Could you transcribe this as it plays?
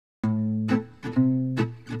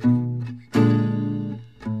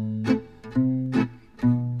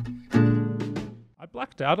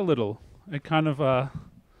blacked out a little. It kind of, I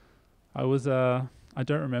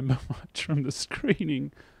don't remember much from the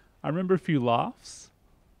screening. I remember a few laughs,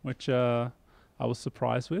 which I was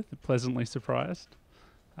surprised with, pleasantly surprised,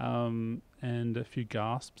 and a few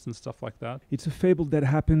gasps and stuff like that. It's a fable that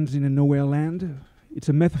happens in a nowhere land. It's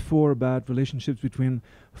a metaphor about relationships between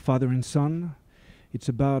father and son. It's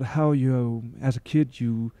about how you, as a kid,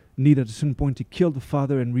 you need at a certain point to kill the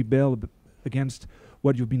father and rebel against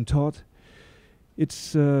what you've been taught.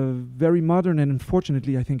 It's very modern, and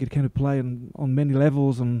unfortunately I think it can apply on many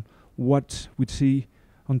levels on what we see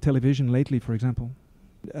on television lately, for example.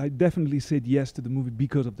 I definitely said yes to the movie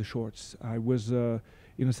because of the shorts. I was in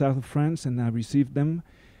the south of France and I received them,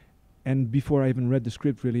 and before I even read the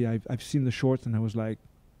script, really, I've seen the shorts and I was like,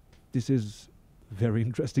 this is a very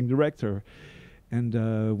interesting director. And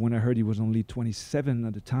when I heard he was only 27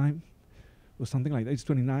 at the time, or something like that, it's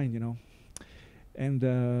 29, you know. And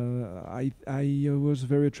I was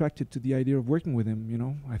very attracted to the idea of working with him, you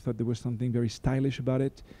know. I thought there was something very stylish about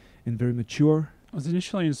it and very mature. I was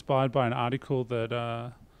initially inspired by an article that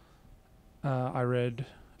I read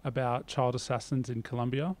about child assassins in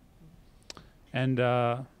Colombia. And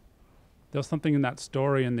there was something in that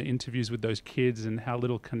story and the interviews with those kids and how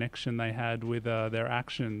little connection they had with their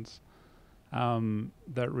actions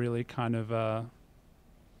that really kind of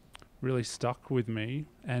really stuck with me.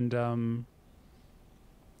 And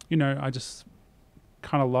you know, I just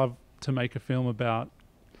kind of love to make a film about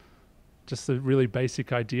just the really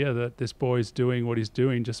basic idea that this boy is doing what he's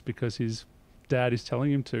doing just because his dad is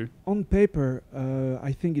telling him to. On paper,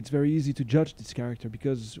 I think it's very easy to judge this character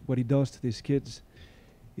because what he does to these kids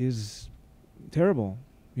is terrible.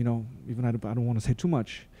 You know, even I don't want to say too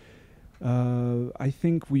much. I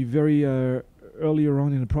think we very earlier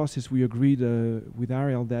on in the process we agreed with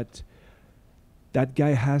Ariel that that guy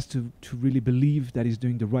has to really believe that he's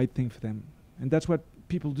doing the right thing for them. And that's what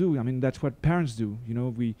people do. I mean, that's what parents do. You know,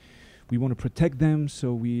 we want to protect them,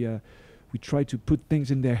 so we try to put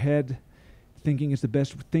things in their head, thinking it's the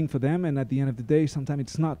best thing for them, and at the end of the day, sometimes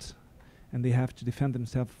it's not. And they have to defend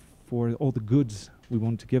themselves for all the goods we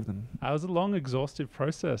want to give them. It was a long, exhaustive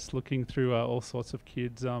process looking through all sorts of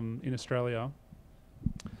kids in Australia.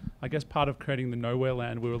 I guess part of creating the Nowhere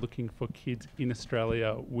Land, we were looking for kids in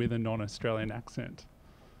Australia with a non-Australian accent,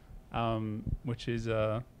 which is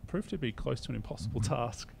proved to be close to an impossible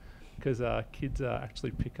task because kids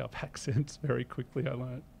actually pick up accents very quickly, I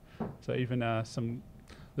learned. So even some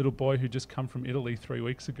little boy who just come from Italy 3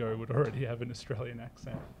 weeks ago would already have an Australian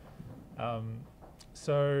accent.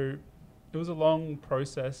 So it was a long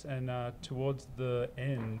process, and towards the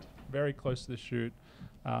end, very close to the shoot,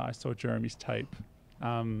 I saw Jeremy's tape.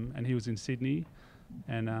 And he was in Sydney,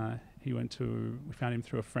 and we found him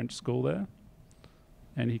through a French school there,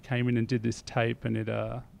 and he came in and did this tape, and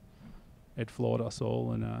it floored us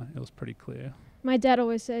all, and it was pretty clear. My dad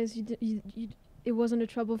always says it wasn't a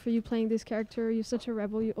trouble for you playing this character. You're such a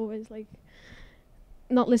rebel. You always like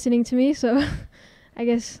not listening to me, so I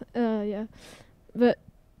guess yeah. But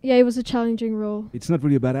yeah, it was a challenging role. It's not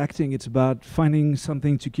really about acting. It's about finding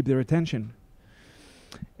something to keep their attention.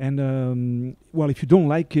 And well, if you don't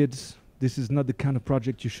like kids, this is not the kind of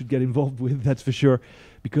project you should get involved with, that's for sure.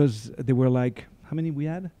 Because there were like, how many we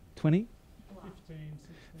had? 20?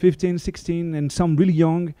 15, 16, and some really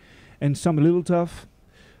young, and some a little tough.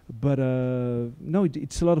 But no,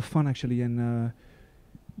 it's a lot of fun actually, and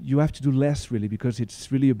you have to do less really, because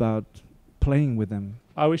it's really about playing with them.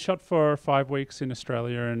 We shot for 5 weeks in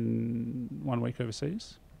Australia and 1 week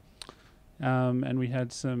overseas. And we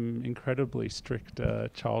had some incredibly strict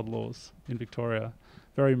child laws in Victoria.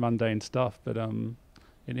 Very mundane stuff, but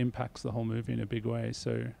it impacts the whole movie in a big way.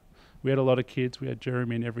 So we had a lot of kids. We had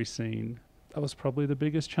Jeremy in every scene. That was probably the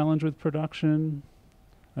biggest challenge with production.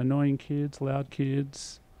 Annoying kids, loud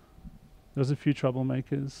kids. There was a few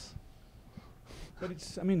troublemakers. But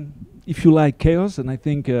it's, I mean, if you like chaos, and I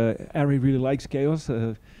think Ari really likes chaos,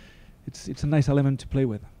 it's a nice element to play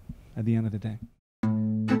with at the end of the day.